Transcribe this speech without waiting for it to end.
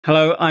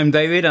Hello, I'm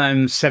David.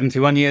 I'm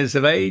 71 years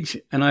of age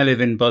and I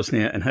live in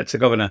Bosnia and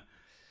Herzegovina.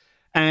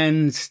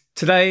 And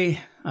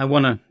today I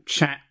want to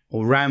chat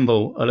or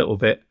ramble a little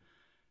bit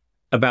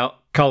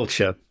about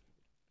culture.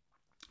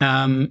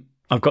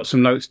 I've got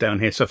some notes down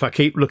here, so if I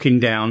keep looking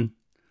down,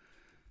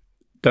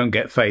 don't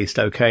get phased,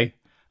 okay?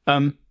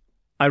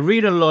 I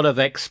read a lot of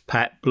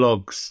expat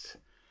blogs,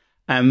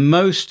 and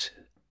most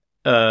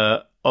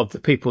of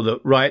the people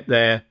that write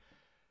there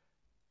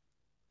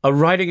are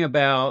writing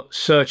about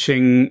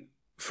searching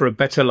for a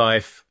better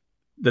life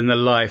than the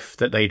life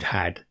that they'd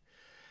had.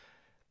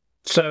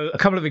 So a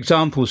couple of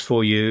examples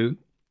for you.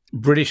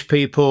 British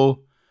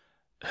people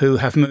who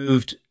have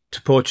moved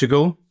to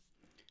Portugal.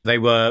 They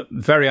were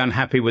very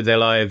unhappy with their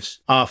lives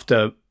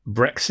after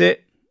Brexit,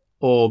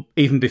 or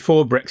even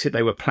before Brexit,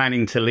 they were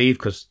planning to leave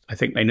because I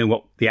think they knew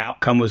what the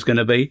outcome was going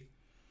to be.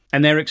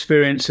 And their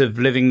experience of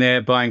living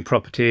there, buying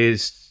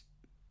properties,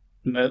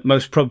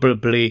 most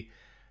probably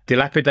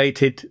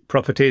dilapidated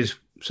properties,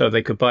 so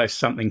they could buy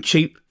something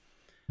cheap,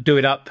 do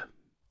it up,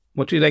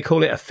 what do they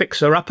call it, a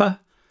fixer-upper,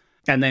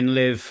 and then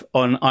live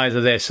on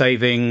either their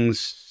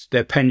savings,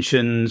 their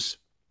pensions,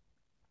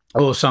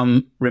 or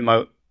some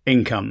remote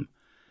income.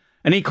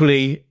 And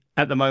equally,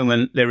 at the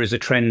moment, there is a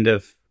trend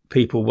of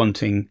people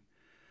wanting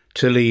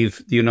to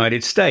leave the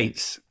United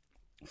States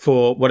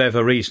for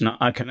whatever reason.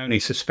 I can only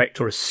suspect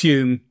or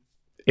assume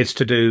it's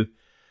to do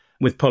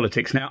with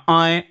politics. Now,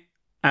 I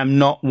am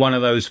not one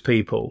of those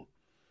people,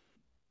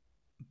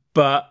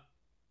 but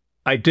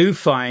I do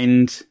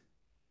find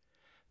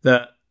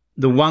that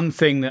the one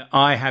thing that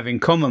I have in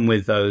common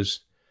with those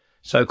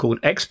so-called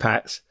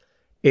expats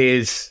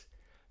is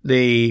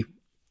the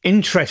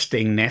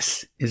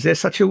interestingness, is there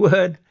such a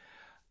word,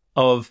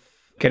 of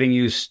getting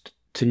used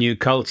to new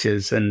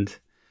cultures and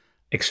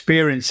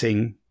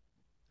experiencing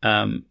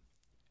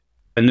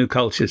new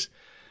cultures.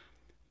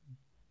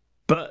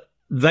 But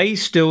they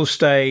still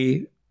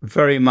stay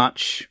very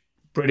much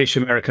British,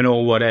 American,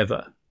 or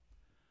whatever.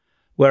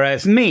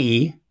 Whereas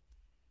me,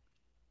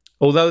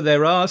 although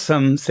there are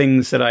some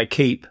things that I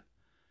keep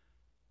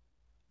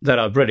that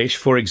are British,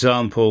 for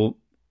example,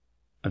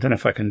 I don't know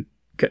if I can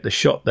get the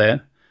shot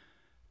there.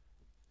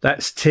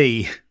 That's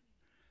tea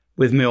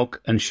with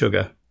milk and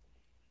sugar.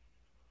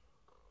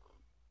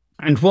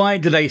 And why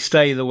do they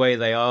stay the way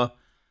they are?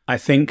 I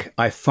think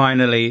I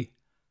finally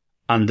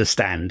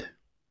understand.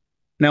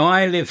 Now,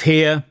 I live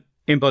here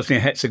in Bosnia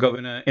and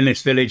Herzegovina in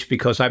this village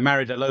because I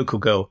married a local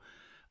girl.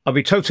 I'll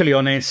be totally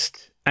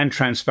honest and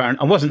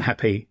transparent. I wasn't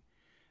happy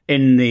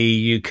in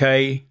the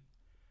UK.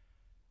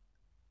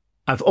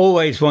 I've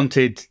always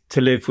wanted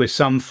to live with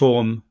some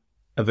form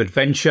of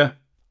adventure,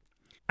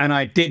 and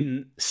I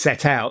didn't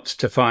set out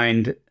to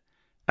find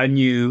a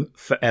new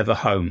forever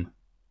home.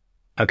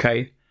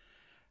 Okay?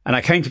 And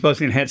I came to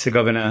Bosnia and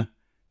Herzegovina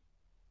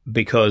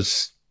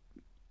because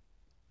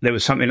there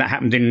was something that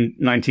happened in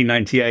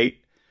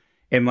 1998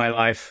 in my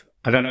life.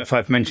 I don't know if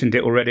I've mentioned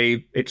it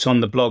already. It's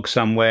on the blog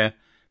somewhere,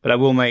 but I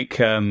will make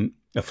a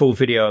full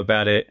video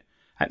about it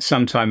at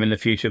some time in the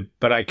future.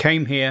 But I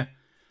came here,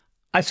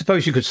 I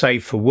suppose you could say,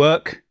 for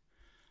work.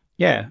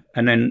 Yeah.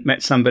 And then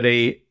met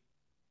somebody,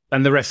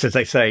 and the rest, as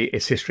they say,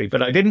 is history.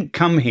 But I didn't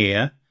come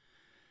here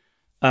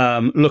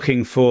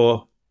looking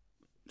for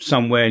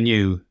somewhere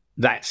new.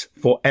 That's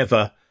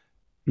forever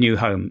new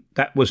home.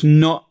 That was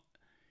not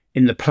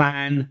in the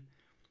plan.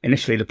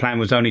 Initially, the plan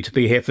was only to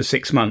be here for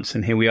 6 months.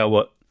 And here we are,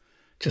 what,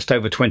 just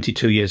over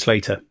 22 years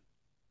later.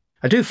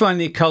 I do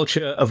find the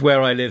culture of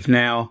where I live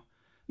now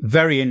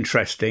very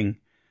interesting,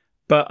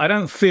 but I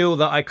don't feel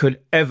that I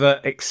could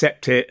ever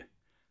accept it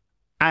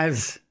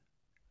as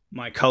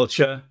my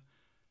culture.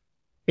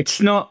 It's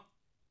not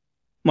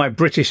my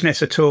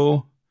Britishness at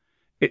all.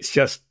 It's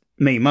just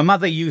me. My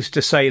mother used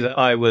to say that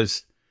I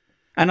was,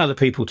 and other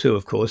people too,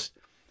 of course,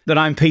 that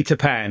I'm Peter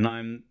Pan.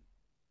 I'm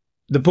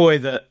the boy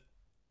that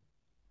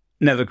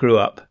never grew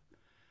up.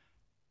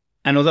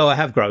 And although I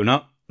have grown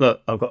up,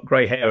 look, I've got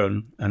grey hair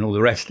and all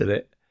the rest of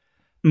it,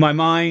 my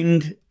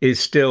mind is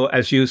still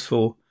as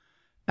useful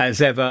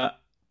as ever.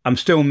 I'm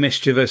still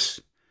mischievous.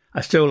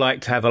 I still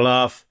like to have a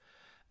laugh.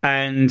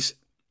 And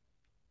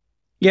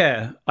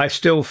yeah, I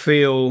still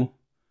feel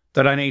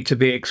that I need to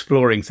be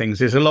exploring things.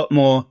 There's a lot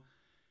more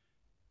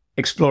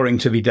exploring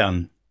to be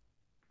done.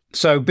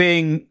 So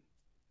being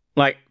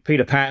like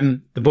Peter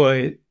Pan, the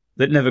boy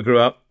that never grew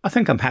up, I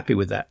think I'm happy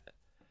with that.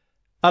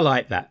 I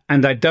like that.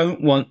 And I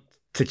don't want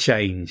to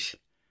change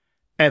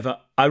ever.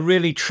 I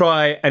really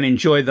try and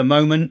enjoy the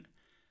moment,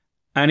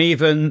 and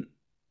even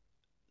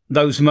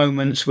those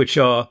moments which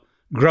are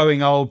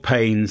growing old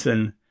pains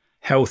and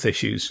health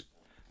issues.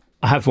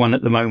 I have one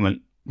at the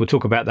moment. We'll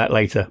talk about that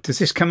later. Does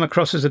this come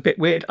across as a bit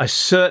weird? I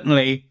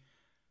certainly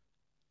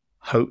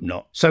hope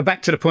not. So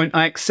back to the point,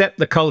 I accept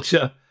the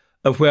culture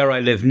of where I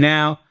live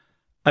now.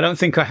 I don't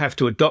think I have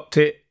to adopt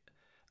it.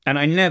 And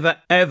I never,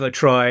 ever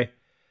try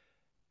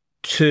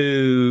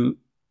to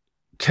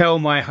tell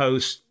my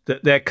host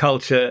that their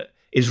culture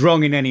is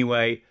wrong in any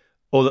way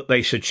or that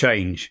they should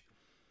change.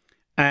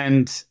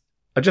 And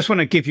I just want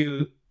to give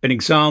you an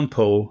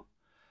example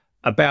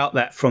about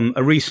that from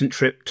a recent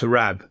trip to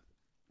Rab.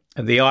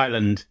 the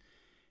island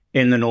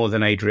in the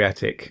northern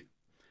Adriatic.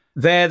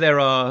 There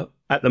are,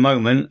 at the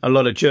moment, a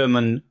lot of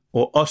German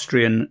or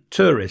Austrian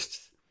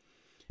tourists.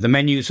 The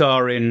menus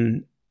are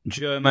in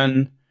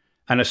German,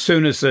 and as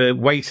soon as the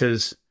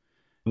waiters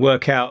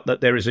work out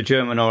that there is a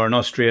German or an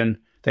Austrian,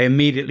 they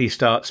immediately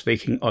start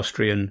speaking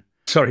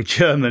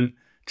German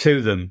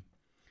to them.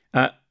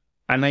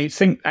 And they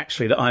think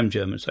actually that I'm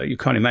German, so you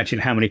can't imagine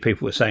how many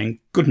people were saying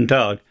Guten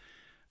Tag.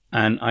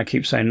 And I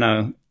keep saying,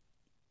 no,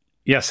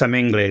 yes, I'm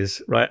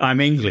English, right?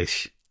 I'm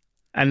English.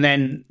 And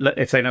then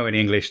if they know any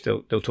English,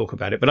 they'll talk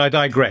about it. But I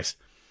digress.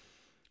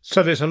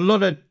 So there's a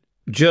lot of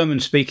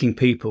German-speaking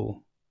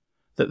people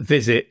that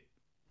visit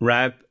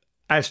Rab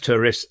as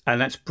tourists,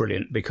 and that's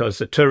brilliant because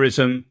the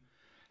tourism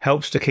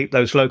helps to keep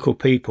those local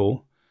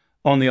people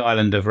on the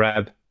island of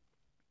Rab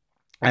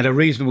at a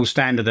reasonable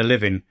standard of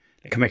living.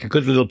 They can make a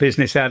good little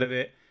business out of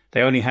it.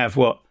 They only have,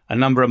 a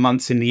number of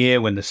months in the year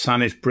when the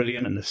sun is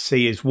brilliant and the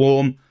sea is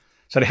warm.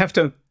 So they have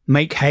to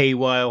make hay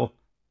while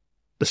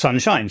the sun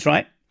shines,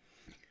 right?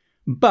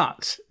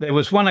 But there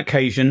was one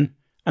occasion,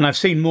 and I've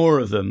seen more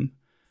of them,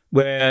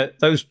 where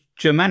those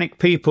Germanic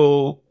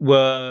people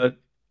were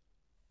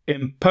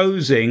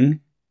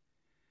imposing,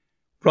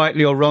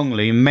 rightly or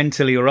wrongly,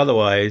 mentally or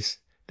otherwise,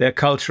 their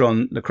culture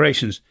on the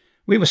Croatians.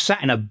 We were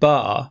sat in a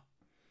bar,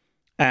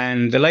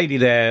 and the lady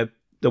there,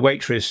 the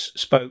waitress,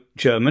 spoke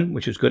German,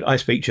 which was good. I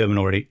speak German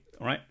already,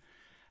 all right?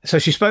 So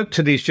she spoke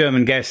to these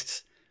German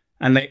guests,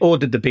 and they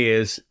ordered the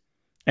beers,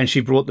 and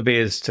she brought the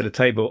beers to the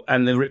table.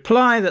 And the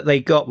reply that they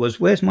got was,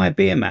 where's my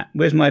beer mat?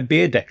 Where's my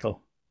beer deckel?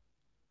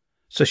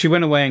 So she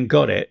went away and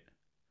got it.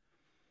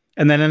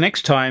 And then the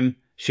next time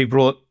she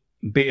brought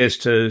beers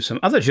to some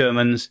other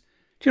Germans,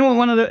 do you know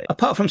what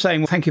apart from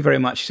saying, well, thank you very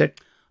much, she said,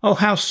 oh,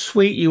 how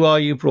sweet you are,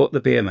 you brought the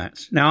beer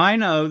mats. Now, I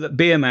know that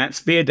beer mats,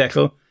 beer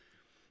deckel,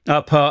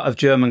 are part of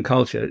German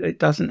culture. It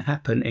doesn't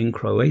happen in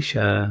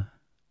Croatia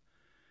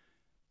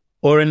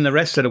or in the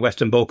rest of the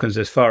Western Balkans,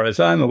 as far as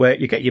I'm aware.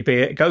 You get your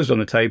beer, it goes on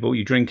the table,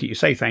 you drink it, you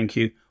say thank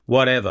you,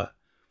 whatever.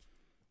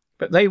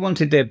 But they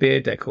wanted their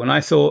beer deckel, and I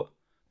thought,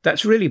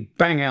 that's really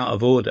bang out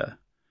of order.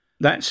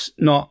 That's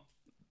not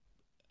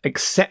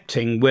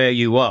accepting where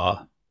you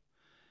are.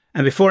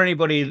 And before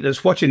anybody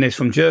that's watching this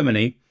from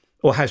Germany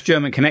or has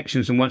German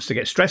connections and wants to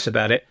get stressed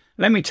about it,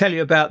 let me tell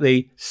you about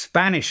the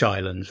Spanish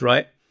islands,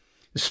 right?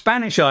 The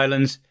Spanish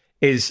islands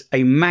is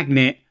a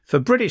magnet for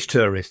British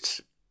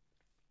tourists.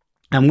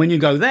 And when you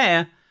go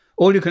there,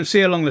 all you can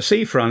see along the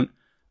seafront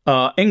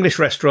are English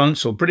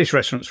restaurants, or British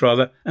restaurants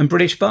rather, and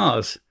British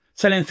bars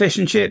selling fish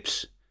and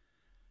chips.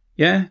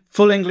 Yeah,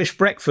 full English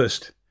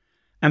breakfast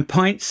and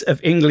pints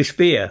of English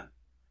beer.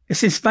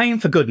 It's in Spain,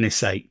 for goodness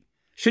sake.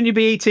 Shouldn't you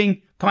be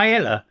eating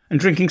paella and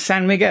drinking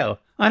San Miguel?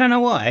 I don't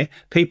know why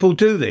people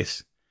do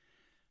this,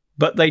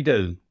 but they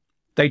do.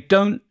 They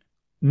don't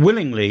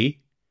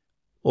willingly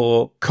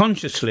or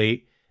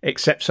consciously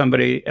accept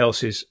somebody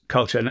else's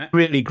culture. And that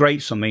really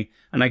grates on me.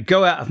 And I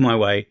go out of my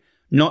way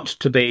not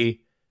to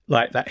be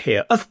like that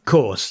here. Of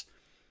course,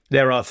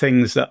 there are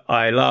things that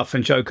I laugh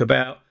and joke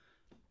about.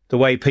 The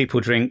way people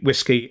drink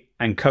whiskey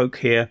and Coke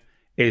here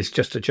is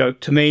just a joke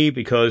to me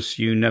because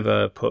you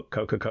never put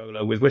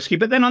Coca-Cola with whiskey.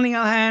 But then on the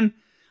other hand,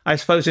 I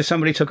suppose if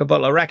somebody took a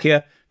bottle of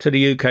rakia to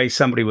the UK,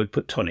 somebody would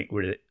put tonic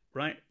with it,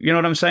 right? You know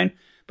what I'm saying?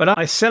 But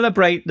I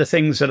celebrate the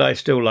things that I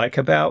still like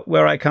about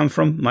where I come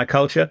from, my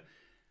culture,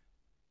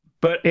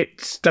 but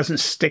it doesn't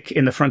stick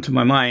in the front of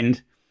my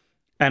mind.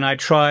 And I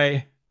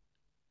try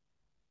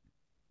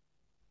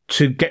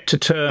to get to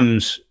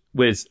terms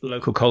with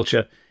local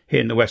culture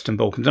here in the Western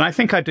Balkans. And I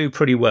think I do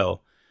pretty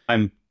well.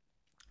 I'm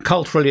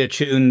culturally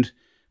attuned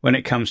when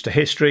it comes to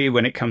history,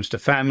 when it comes to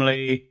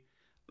family,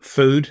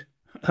 food,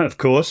 of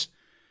course.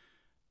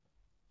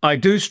 I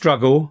do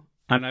struggle,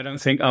 and I don't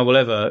think I will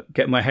ever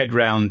get my head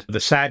round the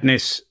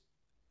sadness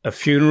of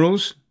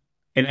funerals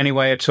in any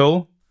way at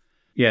all.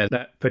 Yeah,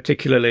 that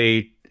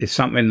particularly is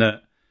something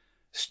that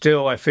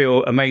still I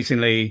feel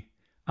amazingly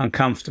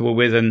uncomfortable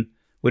with and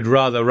would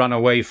rather run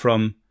away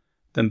from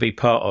than be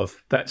part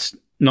of. That's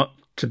not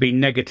to be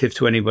negative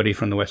to anybody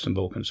from the Western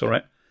Balkans, all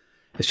right?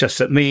 It's just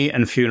that me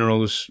and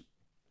funerals,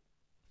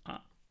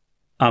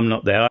 I'm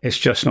not there. It's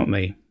just not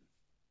me.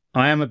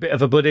 I am a bit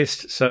of a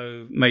Buddhist,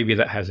 so maybe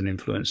that has an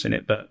influence in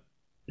it, but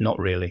not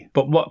really.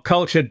 But what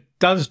culture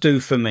does do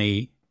for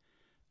me,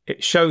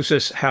 it shows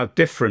us how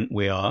different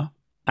we are,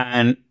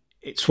 and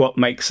it's what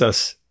makes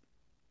us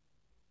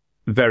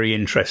very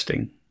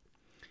interesting.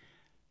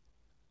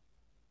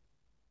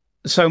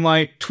 So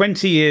my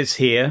 20 years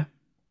here,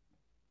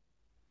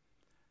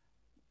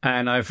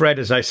 and I've read,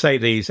 as I say,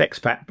 these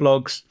expat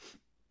blogs.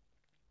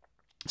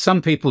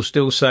 Some people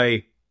still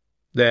say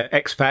they're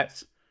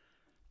expats.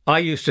 I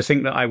used to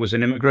think that I was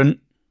an immigrant,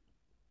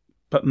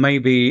 but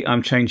maybe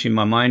I'm changing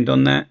my mind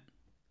on that.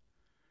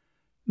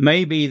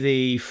 Maybe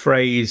the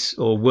phrase,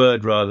 or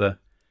word rather,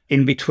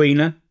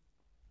 in-betweener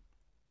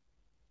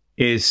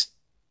is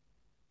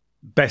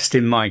best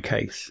in my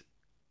case.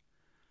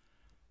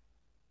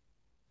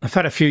 I've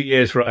had a few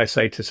years where I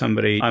say to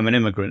somebody, I'm an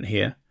immigrant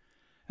here.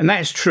 And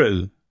that is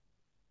true,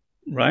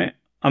 right?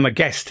 I'm a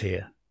guest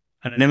here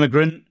and an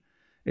immigrant.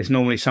 It's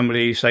normally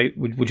somebody you say,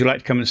 would you like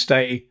to come and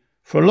stay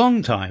for a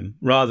long time,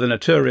 rather than a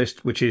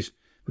tourist, which is,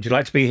 would you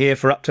like to be here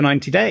for up to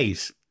 90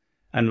 days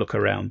and look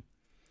around?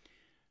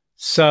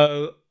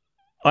 So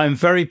I'm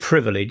very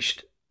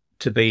privileged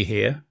to be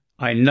here.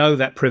 I know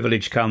that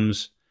privilege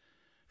comes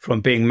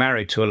from being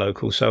married to a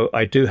local, so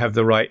I do have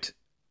the right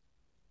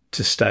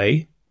to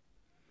stay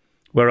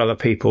where other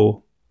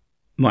people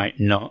might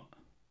not.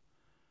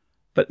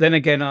 But then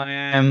again, I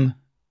am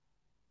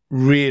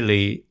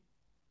really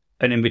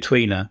an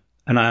in-betweener.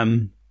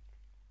 And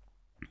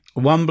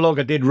one blog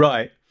I did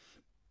write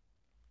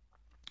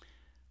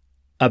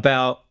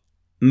about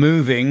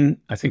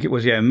moving, I think it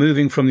was,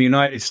 moving from the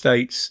United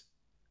States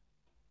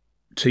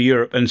to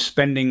Europe and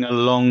spending a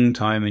long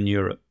time in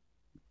Europe.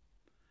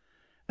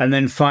 And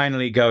then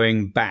finally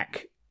going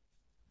back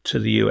to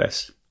the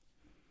US.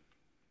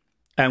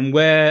 And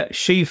where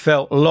she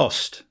felt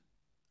lost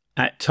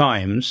at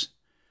times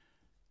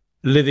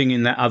living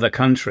in that other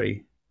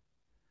country,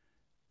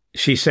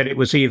 she said it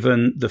was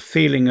even the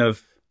feeling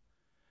of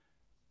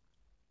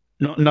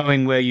not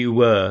knowing where you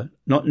were,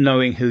 not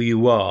knowing who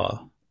you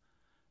are,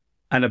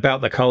 and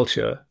about the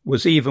culture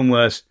was even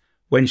worse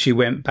when she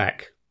went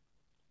back.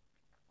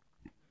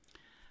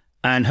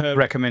 And her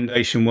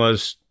recommendation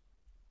was,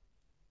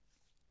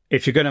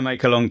 if you're going to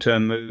make a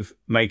long-term move,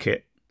 make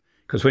it.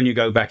 Because when you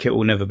go back, it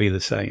will never be the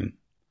same.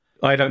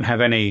 I don't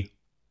have any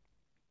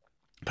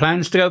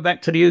plans to go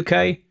back to the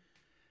UK.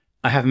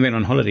 I haven't been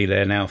on holiday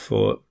there now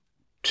for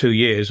 2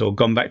 years, or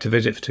gone back to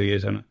visit for 2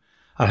 years. And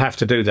I'll have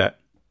to do that.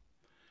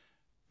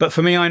 But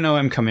for me, I know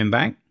I'm coming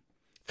back.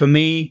 For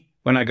me,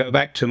 when I go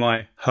back to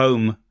my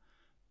home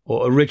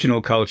or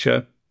original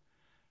culture,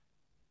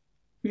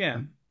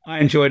 I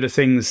enjoy the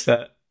things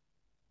that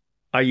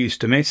I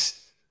used to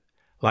miss,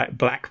 like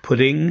black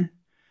pudding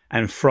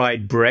and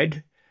fried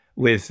bread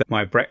with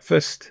my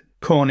breakfast,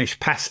 Cornish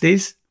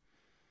pasties,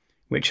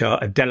 which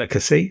are a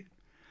delicacy,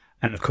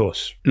 and of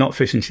course, not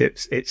fish and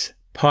chips, it's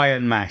pie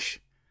and mash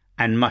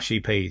and mushy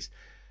peas.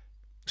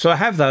 So I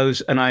have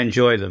those and I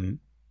enjoy them.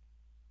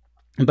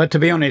 But to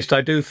be honest,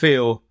 I do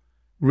feel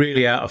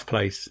really out of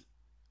place.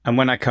 And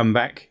when I come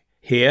back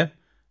here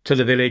to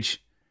the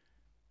village,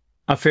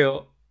 I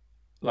feel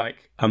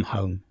like I'm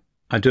home.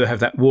 I do have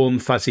that warm,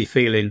 fuzzy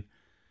feeling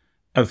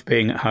of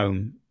being at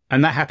home.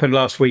 And that happened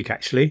last week,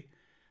 actually.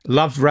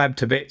 Loved Rab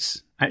to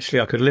bits. Actually,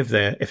 I could live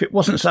there if it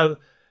wasn't so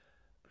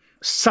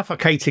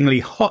suffocatingly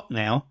hot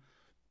now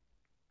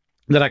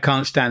that I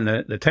can't stand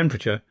the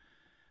temperature.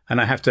 And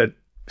I have to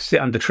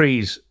sit under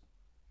trees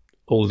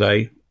all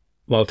day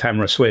while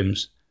Tamara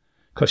swims,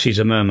 because she's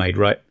a mermaid,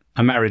 right?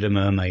 I married a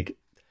mermaid.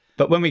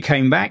 But when we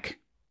came back,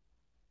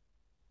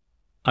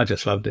 I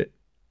just loved it.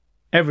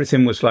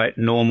 Everything was like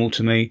normal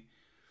to me.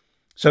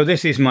 So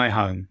this is my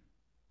home.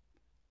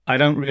 I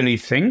don't really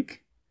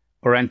think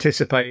or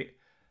anticipate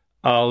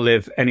I'll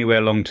live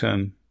anywhere long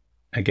term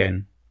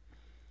again.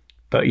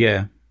 But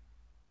yeah,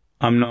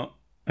 I'm not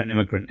an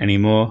immigrant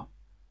anymore.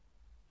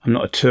 I'm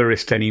not a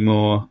tourist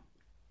anymore.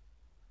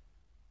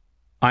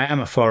 I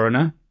am a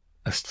foreigner,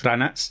 a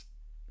stranac.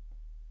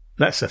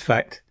 That's a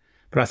fact.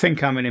 But I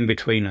think I'm an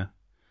in-betweener.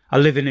 I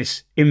live in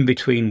this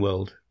in-between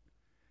world,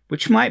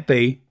 which might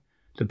be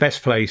the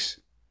best place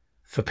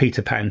for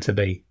Peter Pan to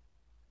be.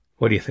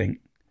 What do you think?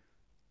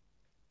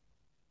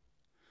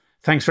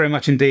 Thanks very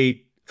much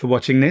indeed for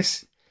watching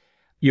this.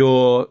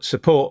 Your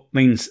support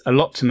means a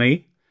lot to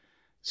me.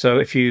 So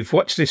if you've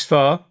watched this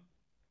far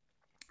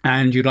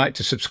and you'd like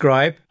to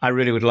subscribe, I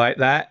really would like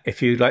that.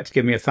 If you'd like to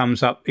give me a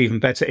thumbs up, even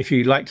better. If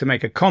you'd like to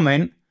make a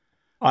comment,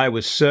 I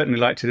would certainly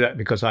like to do that,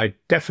 because I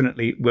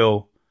definitely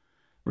will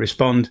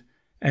respond.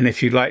 And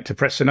if you'd like to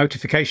press the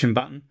notification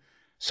button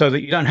so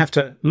that you don't have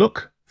to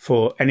look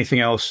for anything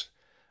else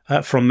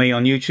from me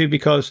on YouTube,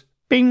 because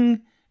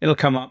bing, it'll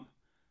come up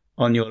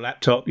on your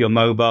laptop, your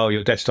mobile,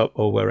 your desktop,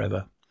 or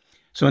wherever.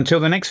 So until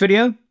the next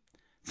video,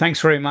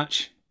 thanks very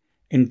much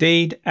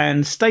indeed,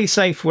 and stay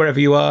safe wherever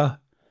you are.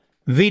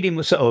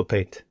 Vidimo se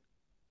opet.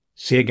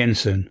 See you again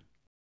soon.